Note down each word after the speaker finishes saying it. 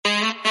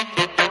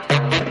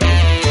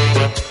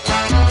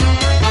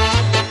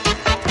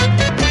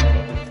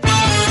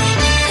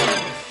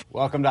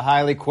Welcome to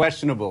Highly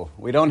Questionable.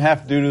 We don't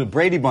have to do the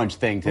Brady Bunch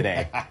thing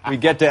today. We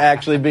get to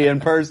actually be in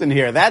person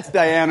here. That's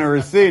Dianna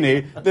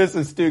Rossini. This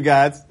is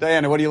Stugotz.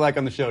 Dianna, what do you like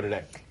on the show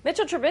today?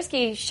 Mitchell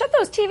Trubisky, shut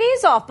those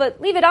TVs off,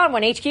 but leave it on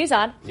when HQ's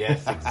on.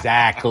 Yes,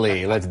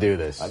 exactly. Let's do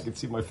this. I can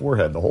see my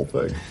forehead, the whole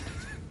thing.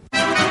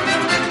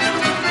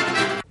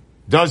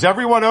 Does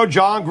everyone owe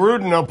John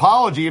Gruden an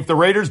apology if the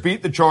Raiders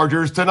beat the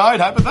Chargers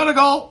tonight?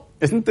 Hypothetical.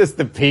 Isn't this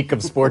the peak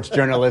of sports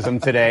journalism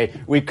today?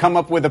 We come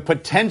up with a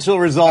potential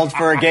result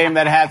for a game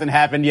that hasn't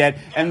happened yet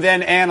and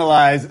then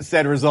analyze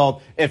said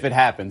result if it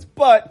happens.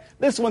 But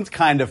this one's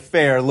kind of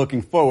fair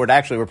looking forward.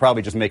 Actually, we're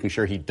probably just making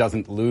sure he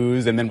doesn't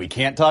lose and then we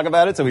can't talk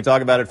about it, so we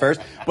talk about it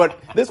first. But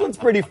this one's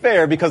pretty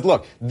fair because,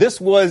 look,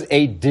 this was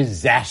a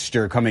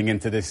disaster coming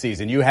into this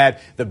season. You had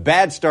the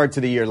bad start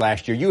to the year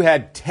last year. You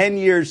had 10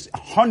 years,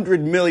 $100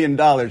 million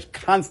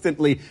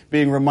constantly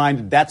being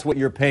reminded that's what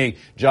you're paying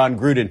John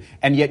Gruden.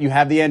 And yet you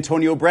have the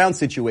Antonio Brown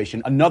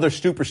situation, another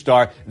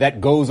superstar that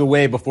goes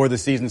away before the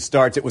season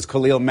starts. It was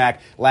Khalil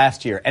Mack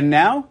last year. And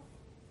now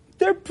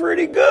they're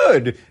pretty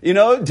good. You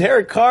know,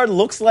 Derek Carr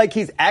looks like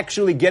he's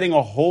actually getting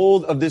a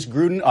hold of this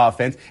Gruden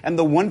offense. And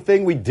the one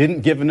thing we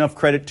didn't give enough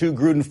credit to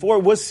Gruden for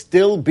was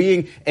still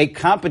being a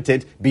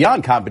competent,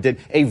 beyond competent,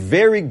 a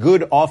very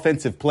good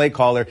offensive play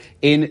caller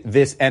in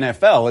this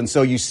NFL. And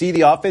so you see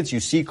the offense, you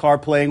see Carr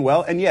playing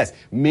well. And yes,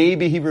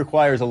 maybe he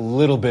requires a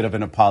little bit of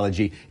an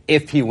apology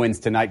if he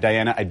wins tonight,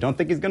 Dianna. I don't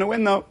think he's going to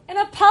win, though. An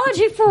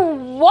apology for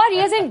what? He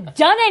hasn't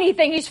done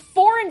anything. He's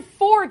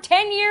 4-4,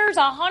 10 years,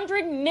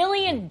 $100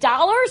 million.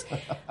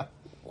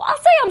 I'll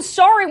say I'm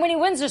sorry when he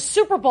wins a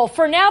Super Bowl.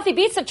 For now, if he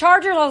beats the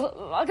Chargers,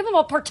 I'll give him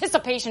a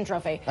participation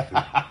trophy.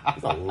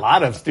 There's a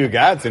lot of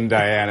Stugotz in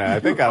Dianna. I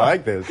think I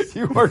like this.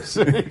 You are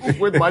sitting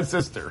with my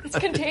sister. It's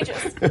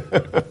contagious.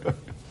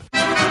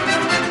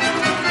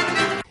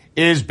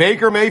 Is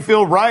Baker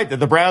Mayfield right that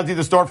the Browns need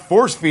to start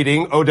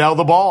force-feeding Odell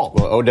the ball?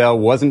 Well, Odell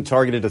wasn't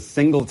targeted a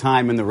single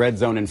time in the red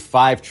zone in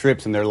 5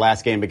 trips in their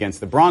last game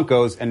against the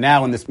Broncos. And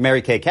now in this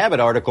Mary Kay Cabot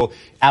article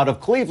out of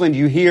Cleveland,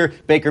 you hear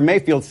Baker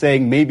Mayfield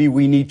saying maybe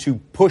we need to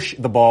push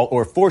the ball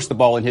or force the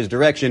ball in his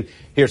direction.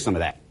 Here's some of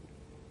that.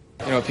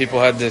 You know,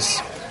 people had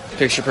this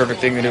picture-perfect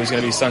thing that it was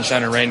going to be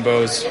sunshine and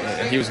rainbows,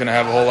 and he was going to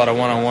have a whole lot of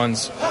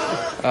one-on-ones.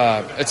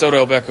 It's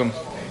Odell Beckham.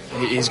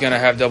 He's going to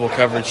have double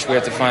coverage. We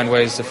have to find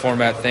ways to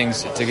format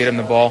things to get him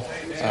the ball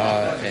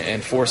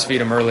and force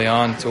feed him early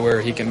on to where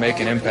he can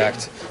make an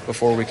impact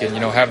before we can,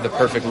 have the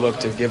perfect look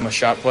to give him a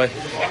shot play.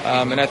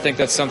 And I think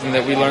that's something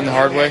that we learned the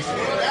hard way.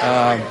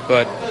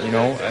 But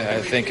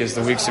I think as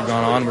the weeks have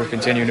gone on, we're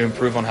continuing to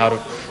improve on how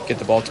to get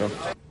the ball to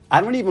him. I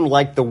don't even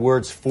like the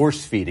words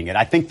force-feeding it.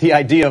 I think the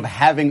idea of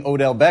having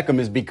Odell Beckham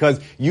is because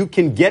you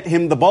can get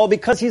him the ball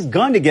because he's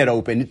going to get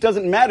open. It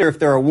doesn't matter if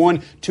there are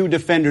 1-2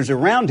 defenders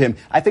around him.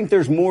 I think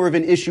there's more of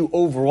an issue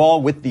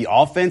overall with the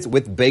offense,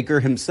 with Baker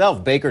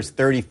himself. Baker's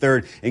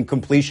 33rd in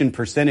completion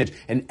percentage,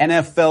 an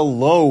NFL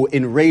low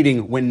in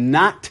rating when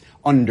not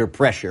under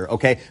pressure,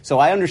 okay? So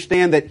I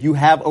understand that you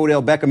have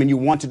Odell Beckham and you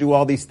want to do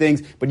all these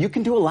things, but you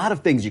can do a lot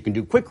of things. You can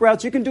do quick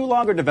routes. You can do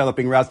longer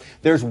developing routes.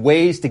 There's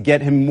ways to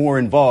get him more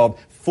involved.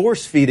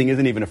 Force feeding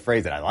isn't even a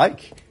phrase that I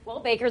like. Well,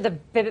 Baker, the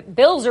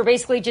Bills are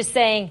basically just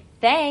saying,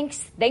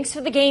 thanks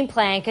for the game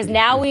plan, because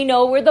now we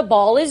know where the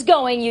ball is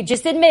going. You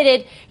just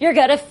admitted you're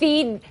going to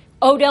feed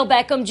Odell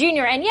Beckham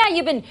Jr. And yeah,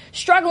 you've been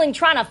struggling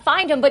trying to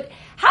find him, but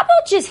how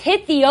about just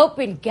hit the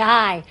open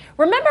guy?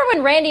 Remember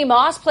when Randy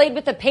Moss played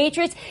with the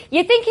Patriots?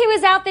 You think he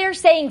was out there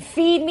saying,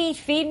 feed me,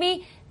 feed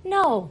me?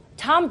 No,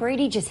 Tom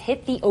Brady just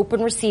hit the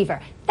open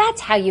receiver. That's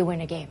how you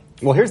win a game.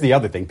 Well, here's the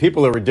other thing.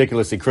 People are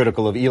ridiculously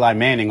critical of Eli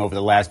Manning over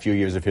the last few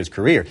years of his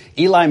career.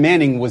 Eli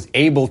Manning was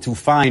able to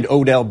find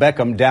Odell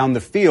Beckham down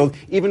the field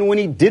even when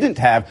he didn't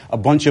have a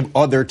bunch of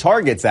other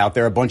targets out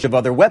there, a bunch of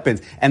other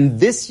weapons. And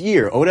this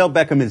year, Odell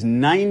Beckham is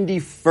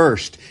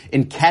 91st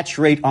in catch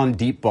rate on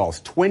deep balls.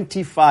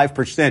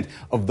 25%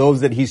 of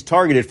those that he's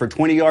targeted for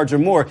 20 yards or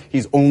more,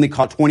 he's only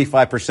caught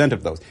 25%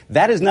 of those.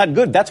 That is not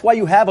good. That's why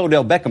you have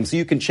Odell Beckham, so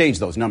you can change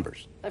those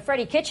numbers. But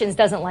Freddie Kitchens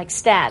doesn't like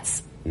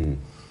stats.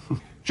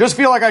 Just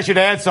feel like I should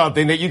add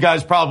something that you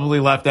guys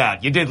probably left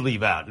out. You did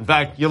leave out. In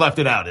fact, you left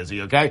it out,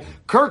 Izzy, okay?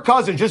 Kirk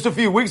Cousins, just a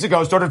few weeks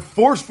ago, started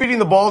force-feeding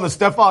the ball to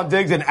Stephon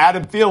Diggs and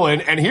Adam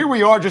Thielen, and here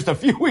we are just a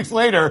few weeks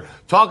later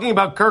talking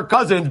about Kirk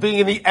Cousins being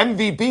in the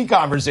MVP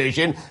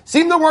conversation.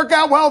 Seemed to work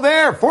out well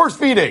there,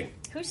 force-feeding.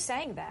 Who's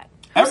saying that?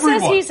 Everyone.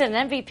 Who says he's an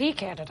MVP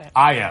candidate?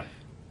 I am.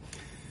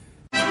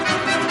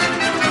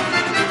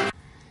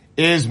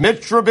 Is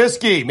Mitch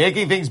Trubisky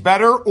making things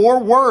better or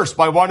worse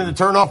by wanting to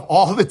turn off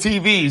all the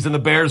TVs in the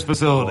Bears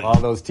facility? Well, all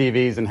those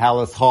TVs in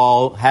Hallis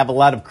Hall have a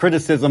lot of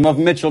criticism of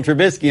Mitchell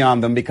Trubisky on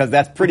them because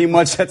that's pretty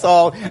much, that's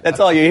all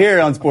you hear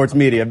on sports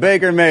media.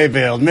 Baker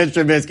Mayfield, Mitch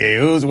Trubisky,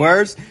 who's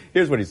worse?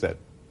 Here's what he said.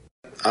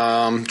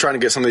 Trying to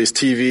get some of these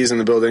TVs in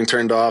the building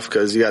turned off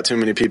because you got too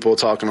many people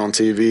talking on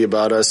TV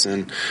about us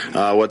and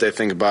what they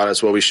think about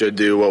us, what we should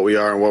do, what we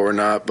are and what we're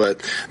not.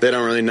 But they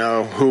don't really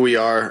know who we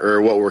are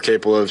or what we're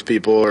capable of,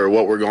 people, or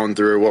what we're going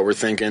through or what we're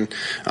thinking.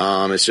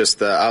 It's just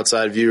the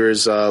outside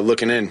viewers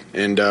looking in.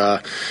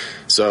 And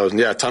so,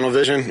 yeah, tunnel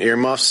vision,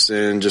 earmuffs,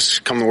 and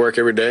just come to work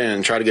every day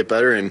and try to get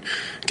better and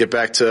get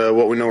back to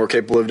what we know we're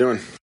capable of doing.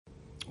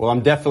 Well,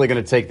 I'm definitely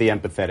going to take the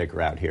empathetic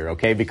route here,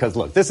 okay? Because,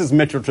 look, this is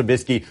Mitchell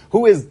Trubisky,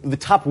 who is the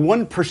top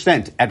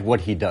 1% at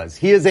what he does.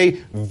 He is a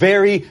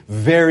very,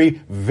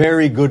 very,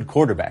 very good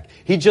quarterback.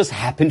 He just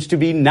happens to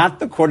be not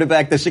the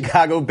quarterback the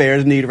Chicago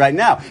Bears need right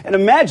now. And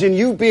imagine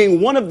you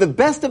being one of the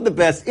best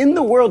in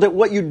the world at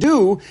what you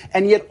do,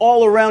 and yet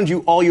all around you,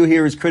 all you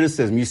hear is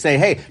criticism. You say,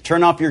 hey,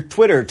 turn off your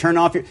Twitter,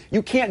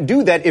 You can't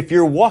do that if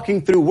you're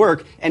walking through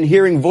work and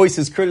hearing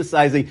voices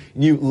criticizing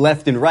you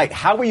left and right.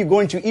 How are you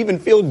going to even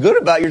feel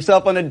good about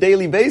yourself on a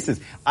daily basis?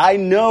 I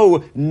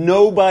know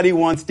nobody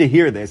wants to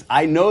hear this.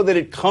 I know that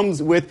it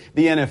comes with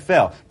the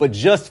NFL, but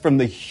just from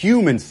the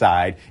human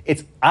side,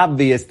 it's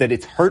obvious that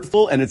it's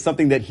hurtful and it's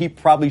something that he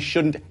probably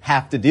shouldn't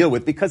have to deal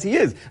with because he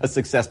is a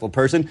successful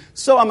person.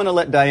 So I'm going to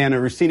let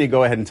Dianna Russini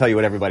go ahead and tell you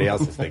what everybody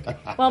else is thinking.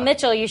 Well,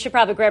 Mitchell, you should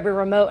probably grab your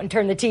remote and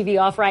turn the TV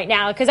off right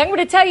now because I'm going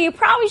to tell you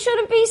probably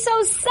shouldn't be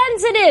so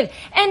sensitive.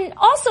 And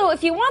also,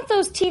 if you want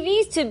those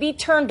TVs to be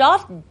turned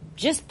off,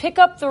 just pick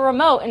up the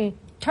remote and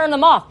turn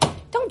them off.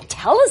 Don't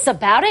tell us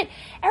about it.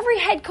 Every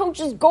head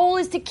coach's goal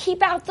is to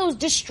keep out those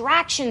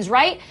distractions,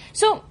 right?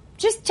 So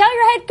just tell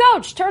your head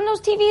coach, turn those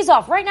TVs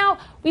off. Right now,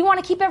 we want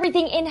to keep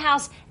everything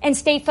in-house and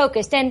stay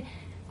focused. And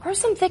grow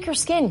some thicker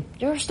skin.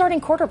 You're a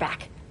starting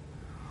quarterback.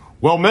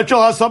 Well,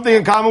 Mitchell has something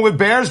in common with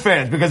Bears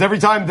fans because every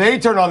time they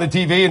turn on the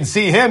TV and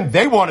see him,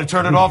 they want to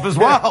turn it off as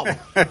well.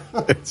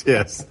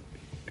 Yes.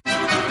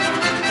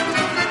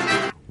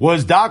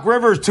 Was Doc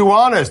Rivers too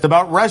honest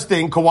about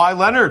resting Kawhi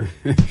Leonard?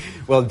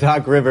 Well,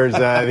 Doc Rivers,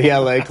 the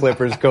LA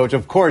Clippers coach,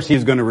 of course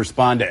he's going to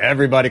respond to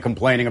everybody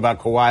complaining about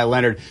Kawhi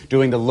Leonard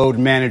doing the load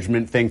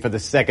management thing for the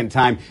second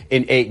time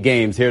in 8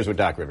 games. Here's what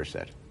Doc Rivers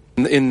said.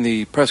 In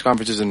the press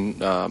conferences and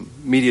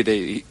media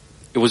day,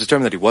 it was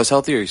determined that he was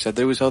healthy, or he said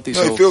that he was healthy?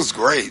 No, he feels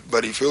great,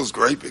 but he feels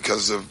great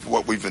because of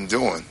what we've been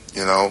doing,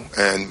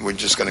 and we're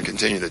just going to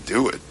continue to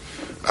do it.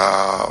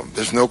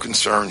 There's no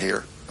concern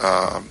here.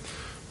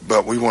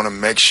 But we want to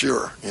make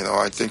sure,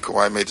 I think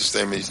Kawhi made the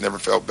statement he's never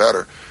felt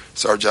better.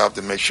 It's our job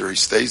to make sure he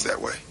stays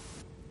that way.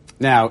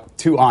 Now,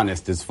 too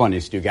honest is funny,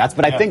 Stugotz,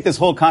 but I think this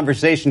whole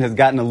conversation has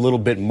gotten a little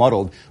bit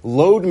muddled.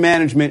 Load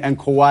management and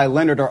Kawhi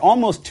Leonard are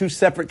almost 2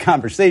 separate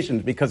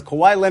conversations because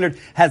Kawhi Leonard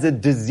has a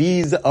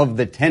disease of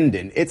the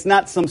tendon. It's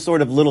not some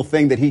sort of little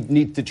thing that he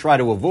needs to try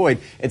to avoid.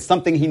 It's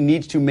something he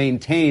needs to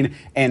maintain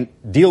and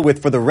deal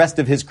with for the rest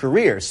of his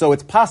career. So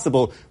it's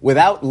possible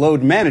without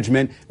load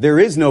management, there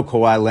is no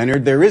Kawhi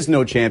Leonard, there is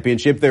no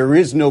championship, there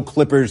is no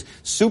Clippers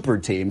super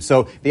team.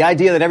 So the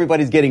idea that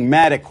everybody's getting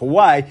mad at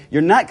Kawhi,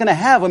 you're not going to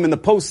have him in the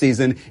postseason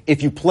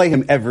if you play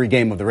him every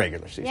game of the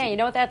regular season. Yeah, you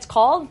know what that's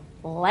called?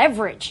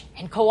 Leverage.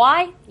 And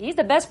Kawhi, he's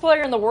the best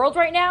player in the world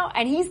right now,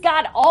 and he's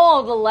got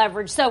all the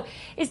leverage. So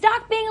is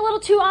Doc being a little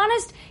too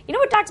honest? You know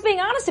what Doc's being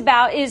honest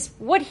about is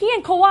what he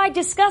and Kawhi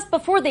discussed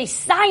before they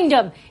signed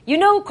him.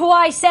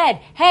 Kawhi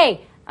said,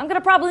 hey, I'm going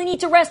to probably need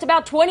to rest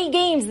about 20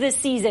 games this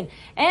season.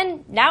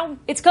 And now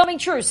it's coming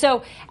true.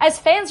 So as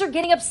fans are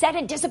getting upset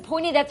and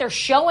disappointed that they're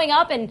showing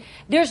up and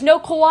there's no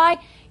Kawhi,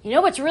 you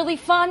know what's really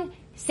fun?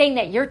 Saying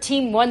that your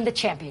team won the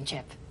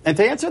championship. And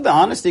to answer the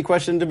honesty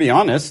question, to be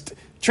honest,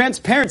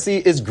 transparency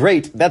is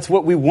great. That's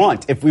what we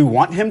want. If we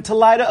want him to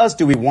lie to us,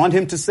 do we want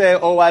him to say,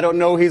 oh, I don't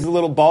know, he's a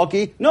little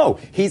bulky? No,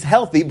 he's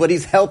healthy, but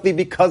he's healthy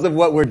because of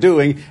what we're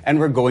doing, and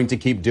we're going to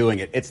keep doing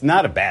it. It's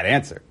not a bad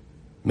answer.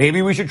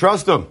 Maybe we should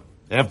trust him.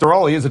 After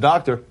all, he is a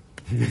doctor.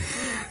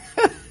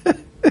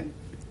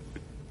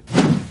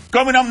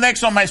 Coming up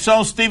next on my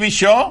Son Stevie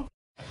show.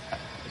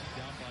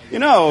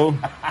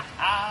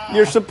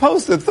 You're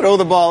supposed to throw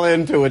the ball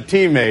into a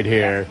teammate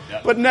here,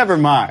 but never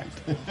mind.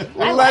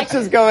 Let's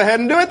just go ahead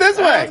and do it this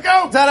way. Let's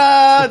go.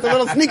 Ta-da! It's a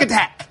little sneak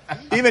attack.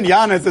 Even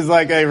Giannis is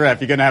like, hey, ref,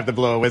 you're going to have to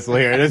blow a whistle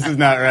here. This is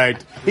not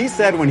right. He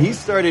said when he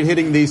started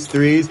hitting these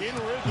threes,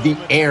 the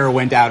air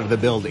went out of the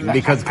building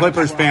because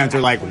Clippers fans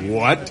are like,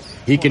 what?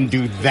 He can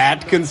do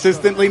that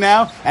consistently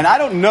now? And I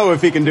don't know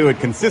if he can do it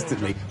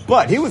consistently,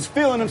 but he was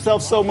feeling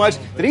himself so much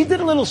that he did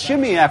a little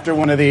shimmy after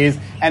one of these.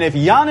 And if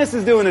Giannis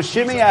is doing a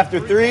shimmy after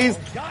threes,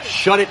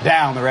 shut it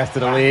down, the rest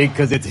of the league,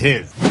 because it's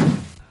his.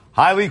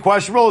 Highly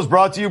Questionable is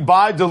brought to you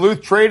by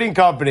Duluth Trading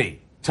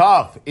Company.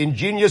 Tough,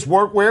 ingenious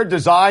workwear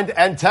designed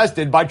and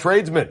tested by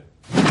tradesmen.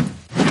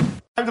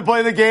 Time to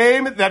play the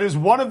game that is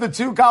one of the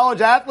 2 college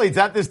athletes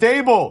at this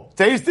table.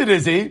 Taste it,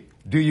 Izzy.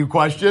 Do you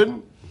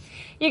question?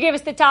 You give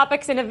us the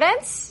topics and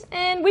events,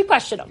 and we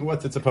question them.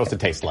 What's it supposed to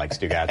taste like,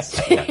 Stugotz?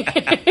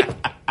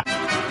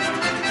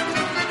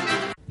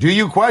 Do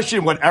you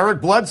question what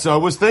Eric Bledsoe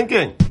was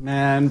thinking?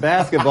 Man,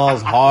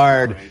 basketball's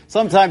hard.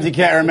 Sometimes you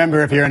can't remember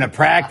if you're in a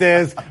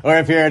practice or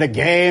if you're at a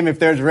game, if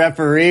there's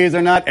referees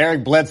or not.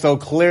 Eric Bledsoe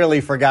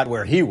clearly forgot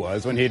where he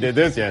was when he did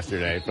this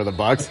yesterday for the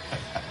Bucks.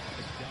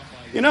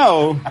 You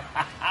know,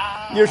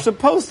 you're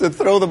supposed to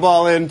throw the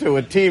ball into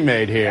a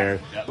teammate here,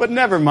 but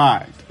never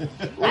mind.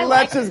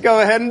 Let's just go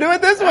ahead and do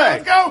it this way.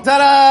 Let's go.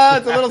 Ta-da!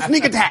 It's a little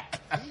sneak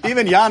attack.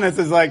 Even Giannis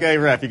is like, hey,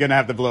 ref, you're going to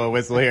have to blow a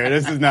whistle here.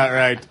 This is not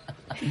right.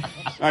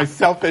 My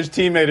selfish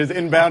teammate is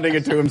inbounding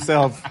it to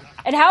himself.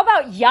 And how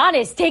about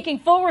Giannis taking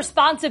full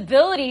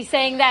responsibility,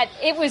 saying that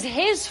it was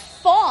his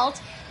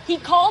fault, he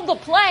called the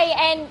play,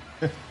 and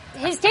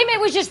his teammate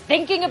was just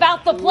thinking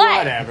about the play.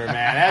 Whatever,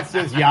 man. That's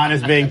just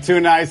Giannis being too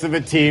nice of a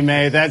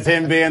teammate. That's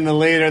him being the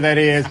leader that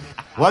he is.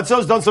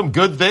 Bledsoe's done some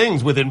good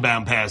things with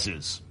inbound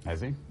passes. Has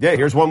he? Yeah,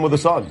 here's one with the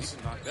Suns.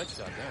 Look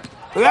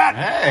at that.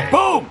 Hey.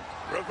 Boom.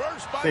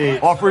 See,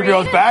 Off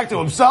rebounds back to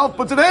himself,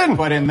 puts it in.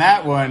 but in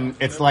that one,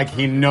 it's like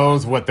he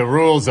knows what the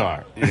rules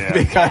are. Yeah.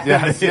 Because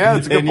That's a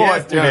good in point.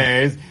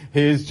 yesterday's,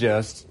 he's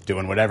just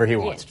doing whatever he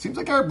wants. Seems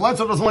like Eric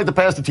Bledsoe doesn't like to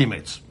pass to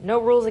teammates. No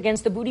rules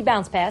against the booty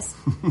bounce pass.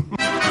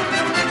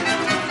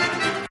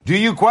 Do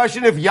you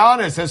question if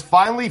Giannis has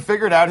finally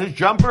figured out his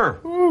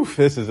jumper? Oof,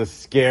 this is a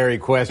scary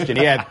question.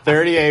 He had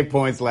 38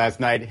 points last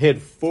night,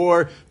 hit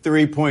 4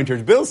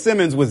 3-pointers. Bill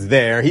Simmons was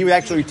there. He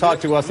actually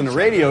talked to us on a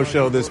radio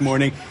show this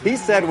morning. He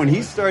said when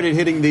he started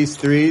hitting these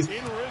threes,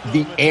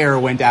 the air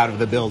went out of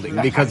the building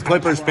because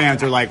Clippers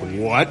fans are like,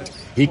 what?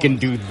 He can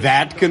do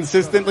that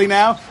consistently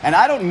now? And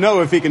I don't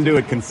know if he can do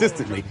it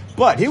consistently,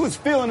 but he was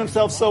feeling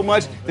himself so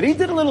much that he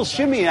did a little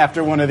shimmy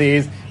after one of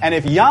these. And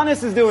if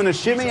Giannis is doing a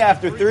shimmy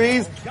after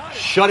threes,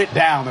 shut it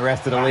down the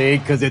rest of the league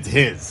because it's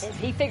his.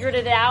 He figured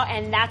it out,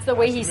 and that's the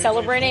way he's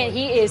celebrating it.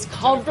 He is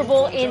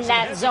comfortable in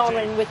that zone,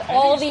 and with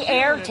all the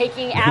air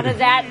taking out of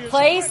that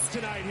place,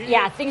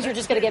 yeah, things are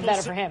just going to get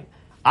better for him.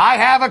 I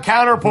have a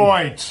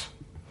counterpoint.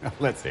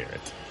 Let's hear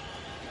it.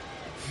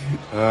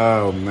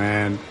 Oh,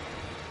 man.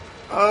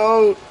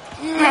 Oh,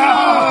 no!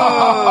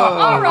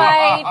 All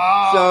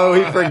right. So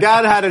he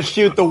forgot how to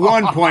shoot the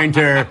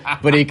one-pointer,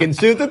 but he can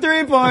shoot the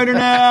three-pointer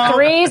now.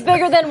 Three's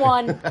bigger than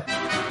one.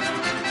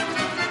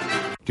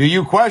 Do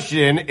you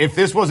question if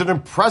this was an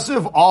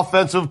impressive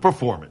offensive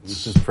performance?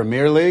 This is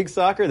Premier League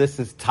soccer. This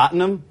is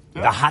Tottenham,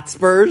 the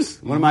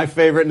Hotspurs, one of my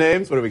favorite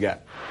names. What do we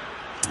got?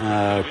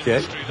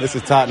 Okay, this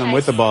is Tottenham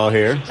with the ball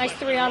here. Nice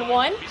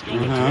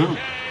 3-on-1.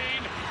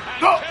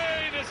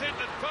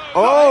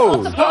 Oh!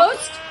 Off the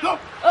post.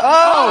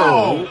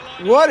 Oh!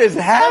 What is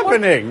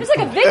happening? It's like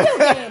a video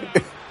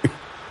game.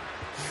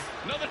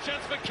 Another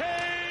chance for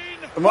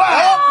Kane.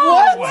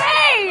 What?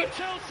 Hey!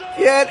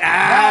 Get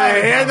out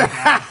of here.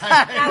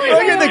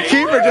 Look at the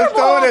keeper just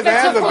throwing his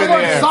hands up in the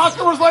air.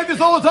 Soccer was like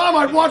this all the time.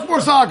 I'd watch more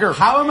soccer.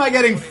 How am I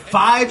getting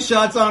 5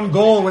 shots on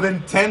goal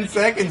within 10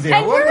 seconds here?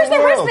 And What in where's the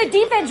rest world? of the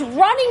defense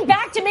running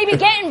back to maybe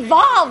get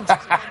involved?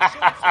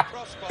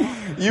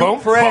 You Boom,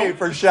 pray boom.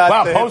 for shots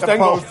Wow, to hit post the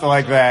angle. post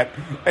like that,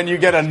 and you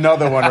get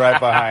another one right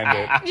behind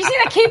it. You see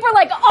the keeper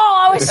like,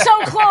 oh, I was so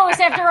close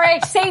after I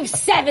saved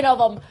 7 of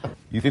them.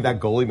 You think that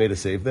goalie made a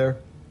save there?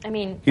 I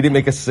mean, He didn't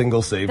make a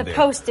single save the there.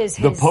 post is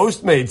The his.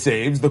 post made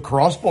saves. The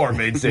crossbar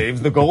made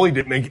saves. The goalie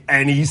didn't make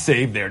any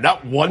save there.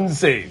 Not one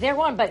save. There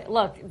one, but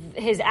look,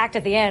 his act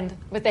at the end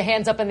with the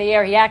hands up in the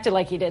air, he acted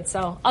like he did,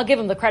 so I'll give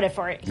him the credit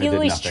for it. He did at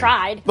least nothing.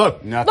 tried.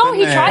 Look, Nothing No,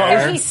 he tried. there.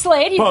 There, he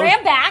slid. He Post.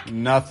 ran back.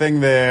 Nothing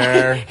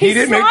there. he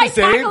didn't make the slide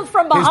save. tackled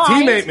from His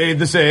behind. teammate made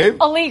the save.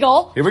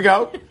 Illegal. Here we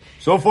go.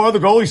 So far, the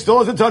goalie still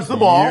hasn't touched the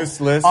ball.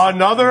 Useless.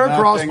 Another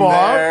Nothing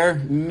crossbar.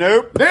 there.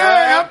 Nope. There,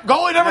 yep.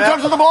 Goalie never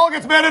touches the ball.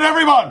 Gets mad at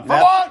everyone. For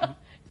Yep. what?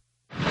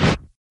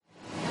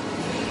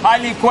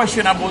 Highly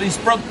questionable. This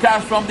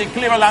broadcast from the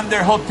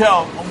Clevelander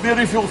Hotel on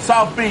beautiful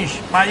South Beach,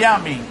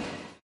 Miami.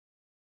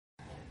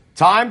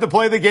 Time to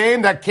play the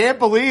game that can't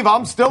believe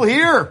I'm still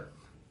here.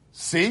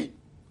 See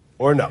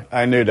or no?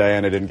 I knew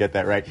Diana didn't get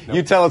that right.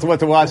 You tell us what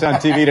to watch on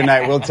TV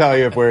tonight. We'll tell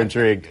you if we're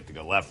intrigued. To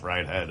go left,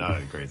 right, head. Oh,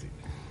 crazy.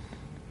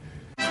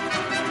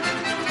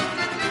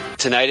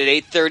 Tonight at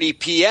 8:30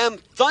 p.m.,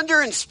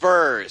 Thunder and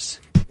Spurs.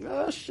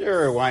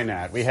 Sure, why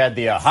not? We had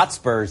the Hot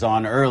Spurs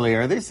on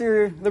earlier. These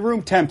are the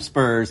room temp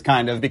Spurs,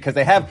 kind of, because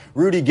they have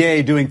Rudy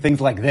Gay doing things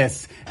like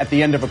this at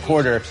the end of a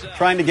quarter,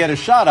 trying to get a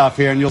shot off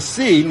here. And you'll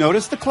see,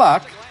 notice the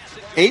clock,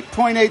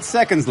 8.8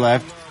 seconds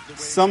left.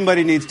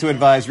 Somebody needs to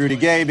advise Rudy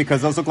Gay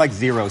because those look like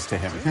zeros to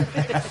him.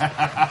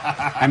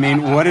 I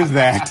mean, what is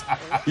that?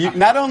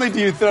 Not only do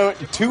you throw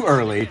it too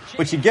early,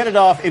 but you get it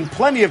off in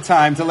plenty of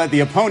time to let the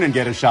opponent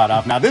get a shot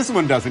off. Now, this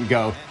one doesn't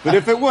go, but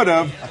if it would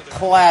have,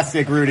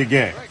 classic Rudy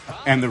Gay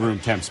and the room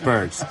temp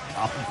Spurs.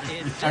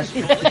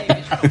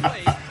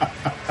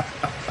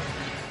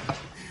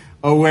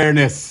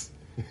 Awareness.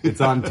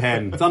 It's on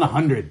 10. It's on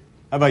 100.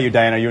 How about you,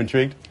 Diana? Are you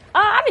intrigued?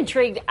 I'm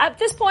intrigued. At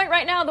this point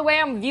right now, the way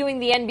I'm viewing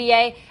the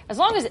NBA, as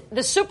long as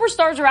the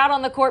superstars are out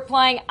on the court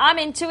playing, I'm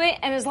into it.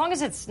 And as long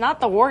as it's not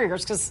the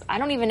Warriors, because I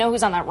don't even know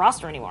who's on that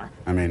roster anymore.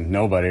 I mean,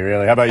 nobody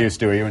really. How about you,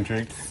 Stu? Are you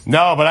intrigued?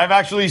 No, but I've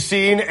actually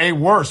seen a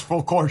worse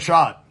full court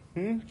shot.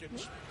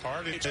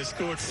 Harden has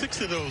scored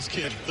 6 of those,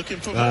 kid. Looking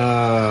for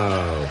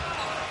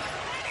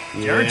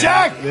Jared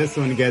Jack. This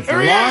one gets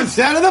Here he launched is.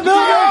 out of the building.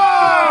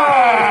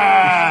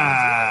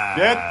 Yeah!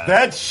 Get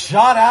that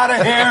shot out of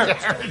here.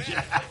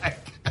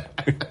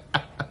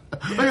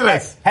 Look at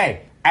this.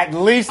 Hey, At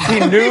least he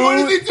knew. What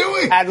is he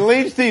doing? At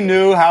least he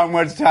knew how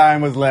much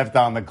time was left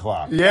on the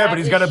clock. Yeah, but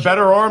he's got a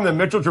better arm than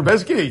Mitchell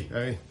Trubisky.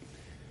 Hey.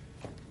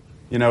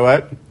 You know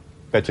what?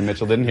 Bet you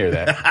Mitchell didn't hear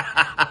that.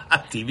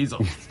 TV's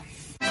on.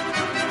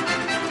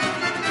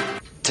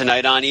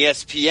 Tonight on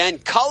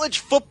ESPN, college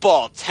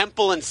football,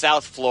 Temple in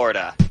South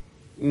Florida.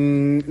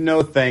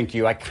 No, thank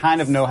you. I kind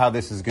of know how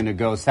this is going to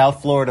go.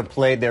 South Florida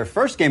played their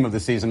first game of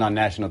the season on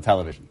national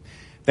television.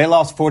 They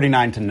lost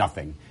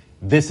 49-0.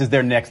 This is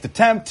their next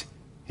attempt.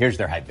 Here's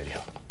their hype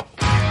video.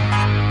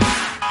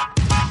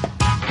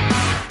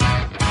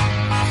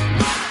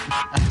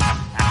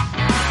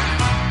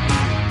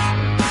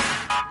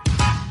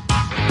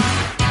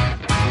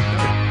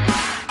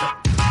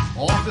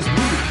 All of this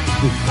movie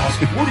lost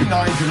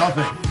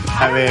 49-0.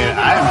 I mean,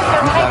 I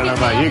don't know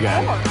about you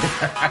guys.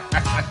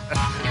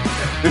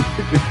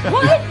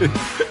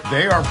 What?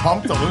 They are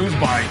pumped to lose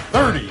by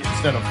 30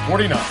 instead of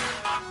 49.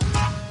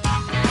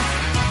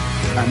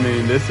 I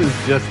mean, this is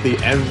just the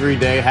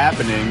everyday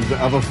happenings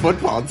of a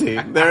football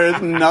team. There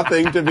is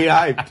nothing to be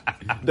hyped.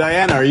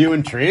 Dianna, are you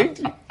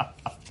intrigued?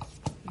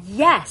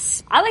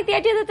 Yes. I like the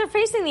idea that they're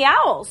facing the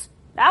Owls.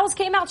 The Owls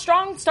came out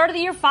strong, started the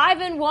year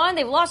 5-1.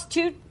 They've lost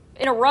 2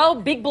 in a row,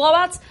 big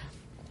blowouts.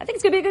 I think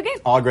it's going to be a good game.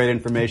 All great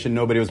information.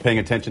 Nobody was paying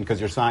attention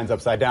because your sign's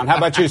upside down. How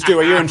about you, Stu?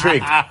 Are you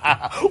intrigued?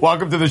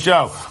 Welcome to the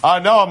show.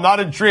 No, I'm not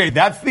intrigued.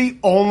 That's the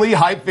only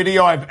hype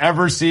video I've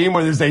ever seen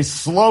where there's a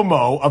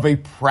slow-mo of a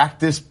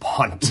practice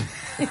punt.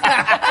 Look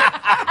at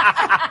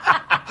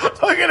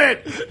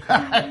it.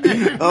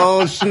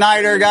 Oh,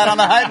 Schneider got on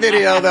the hype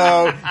video,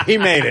 though. He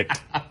made it.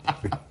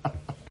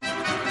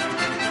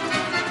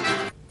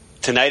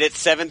 Tonight at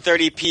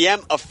 7:30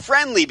 p.m., a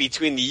friendly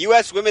between the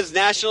U.S. women's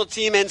national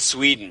team and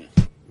Sweden.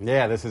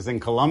 Yeah, this is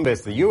in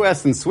Columbus. The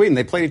U.S. and Sweden,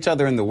 they played each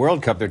other in the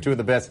World Cup. They're two of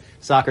the best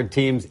soccer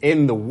teams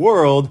in the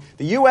world.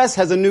 The U.S.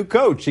 has a new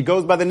coach. He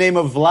goes by the name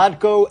of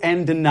Vlatko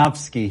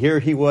Andonovski. Here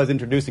he was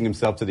introducing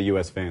himself to the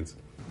U.S. fans.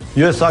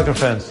 U.S. soccer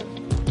fans,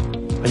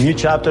 a new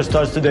chapter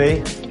starts today,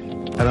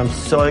 and I'm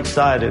so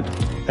excited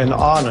and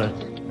honored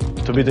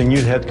to be the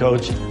new head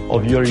coach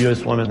of your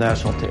U.S. women's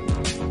national team.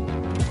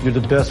 You're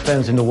the best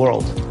fans in the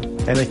world,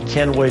 and I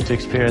can't wait to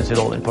experience it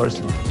all in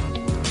person.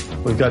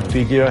 We've got a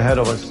big year ahead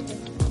of us,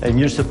 and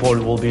your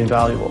support will be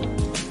invaluable.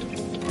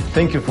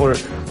 Thank you for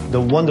the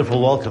wonderful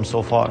welcome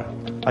so far.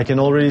 I can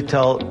already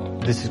tell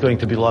this is going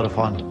to be a lot of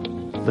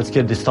fun. Let's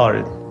get this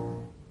started.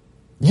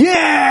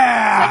 Yeah!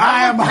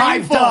 I am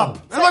hyped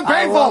up. That look painful.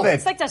 I love it.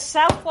 It's like the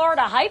South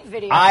Florida hype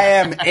video. I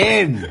am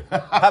in.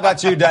 How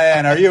about you,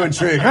 Diana? Are you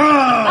intrigued?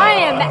 I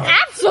am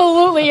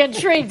absolutely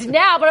intrigued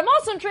now, but I'm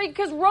also intrigued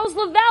because Rose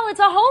Lavelle, it's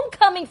a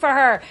homecoming for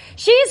her.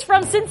 She's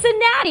from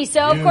Cincinnati,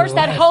 so of course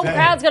that home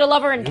crowd's going to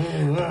love her. And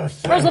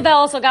Rose Lavelle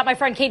also got my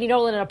friend Katie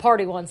Nolan in a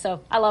party once,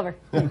 so I love her.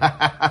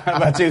 How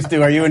about you,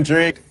 Stu? Are you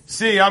intrigued?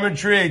 See, I'm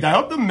intrigued. I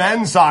hope the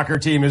men's soccer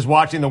team is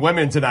watching the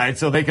women tonight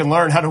so they can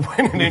learn how to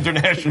win an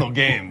international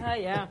game.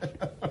 Yeah.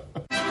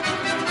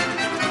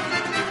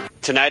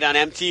 Tonight on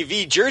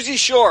MTV, Jersey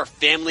Shore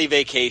Family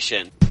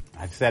Vacation.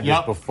 I've said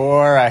this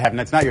before.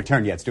 It's not your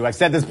turn yet, Stu. I've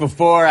said this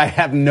before. I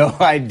have no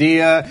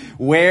idea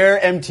where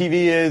MTV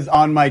is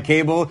on my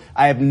cable.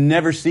 I have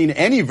never seen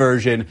any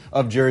version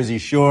of Jersey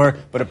Shore,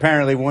 but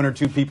apparently 1 or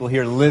 2 people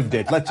here lived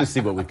it. Let's just see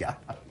what we've got.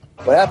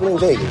 What happened in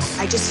Vegas?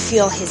 I just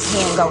feel his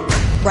hand go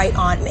right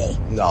on me.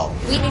 No.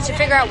 We need to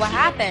figure out what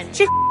happened.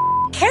 She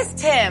kissed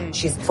him.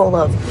 She's full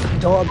of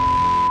dog.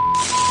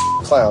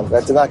 Clown. We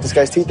have to knock this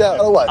guy's teeth out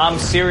or what? I'm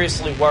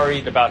seriously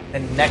worried about the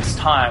next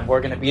time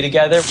we're going to be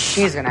together.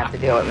 She's going to have to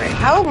deal with me.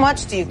 How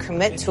much do you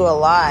commit to a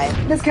lie?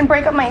 This can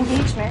break up my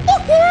engagement.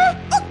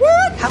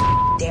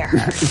 How dare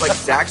her? It's like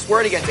Zach's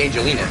word against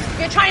Angelina.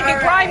 You're trying to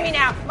bribe me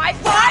now. My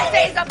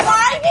fiance's a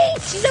bribe me.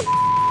 She's a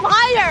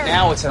liar.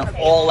 Now it's an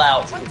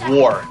all-out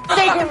war.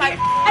 Taking my.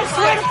 I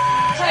swear to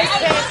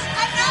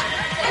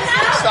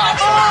Stop.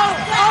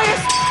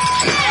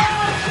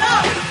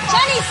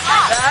 Jenny,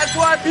 stop. That's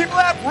why people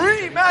have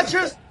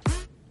rematches.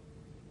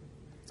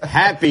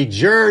 Happy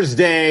Jersey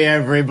Day,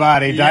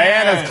 everybody. Yeah.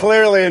 Diana's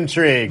clearly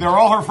intrigued. They're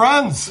all her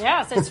friends.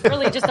 Yes, it's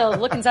really just a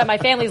look inside my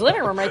family's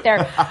living room right there.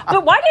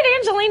 But why did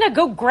Angelina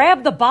go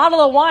grab the bottle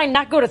of wine,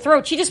 not go to throw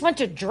it? She just went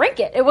to drink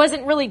it. It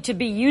wasn't really to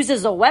be used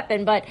as a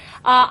weapon, but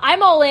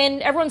I'm all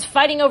in. Everyone's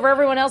fighting over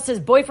everyone else's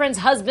boyfriends,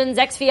 husbands,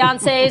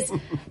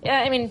 ex-fiancés.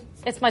 I mean,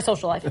 it's my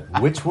social life.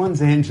 Which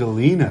one's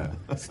Angelina?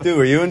 Stu,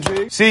 are you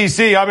intrigued?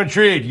 See, I'm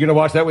intrigued. You going to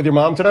watch that with your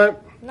mom tonight?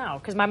 No,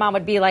 because my mom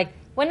would be like,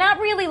 well, not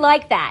really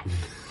like that.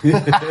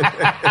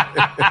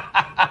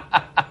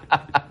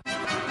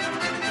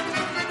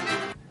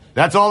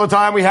 That's all the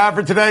time we have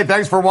for today.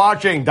 Thanks for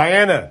watching.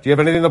 Diana, do you have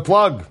anything to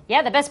plug?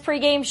 Yeah, the best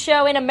pregame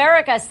show in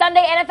America.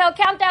 Sunday NFL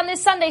Countdown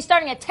this Sunday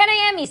starting at 10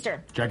 a.m.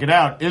 Eastern. Check it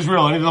out.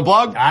 Israel, anything to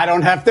plug? I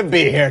don't have to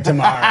be here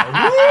tomorrow.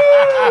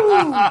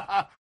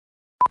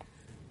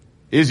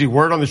 Izzy,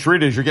 word on the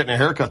street is you're getting a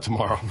haircut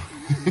tomorrow.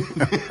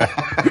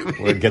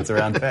 Word gets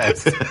around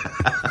fast.